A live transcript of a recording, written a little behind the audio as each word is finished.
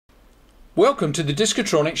Welcome to the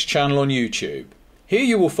Discotronics channel on YouTube. Here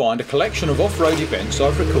you will find a collection of off-road events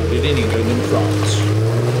I've recorded in England and France.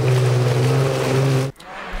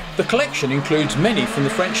 The collection includes many from the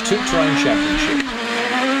French Tout-Terrain Championship,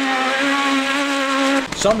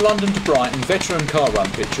 some London to Brighton veteran car run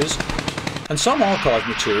pictures, and some archive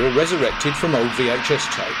material resurrected from old VHS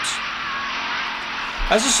tapes.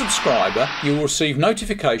 As a subscriber, you will receive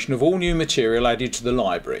notification of all new material added to the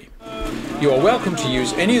library. You are welcome to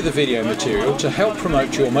use any of the video material to help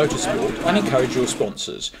promote your motorsport and encourage your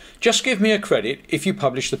sponsors. Just give me a credit if you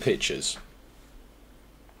publish the pictures.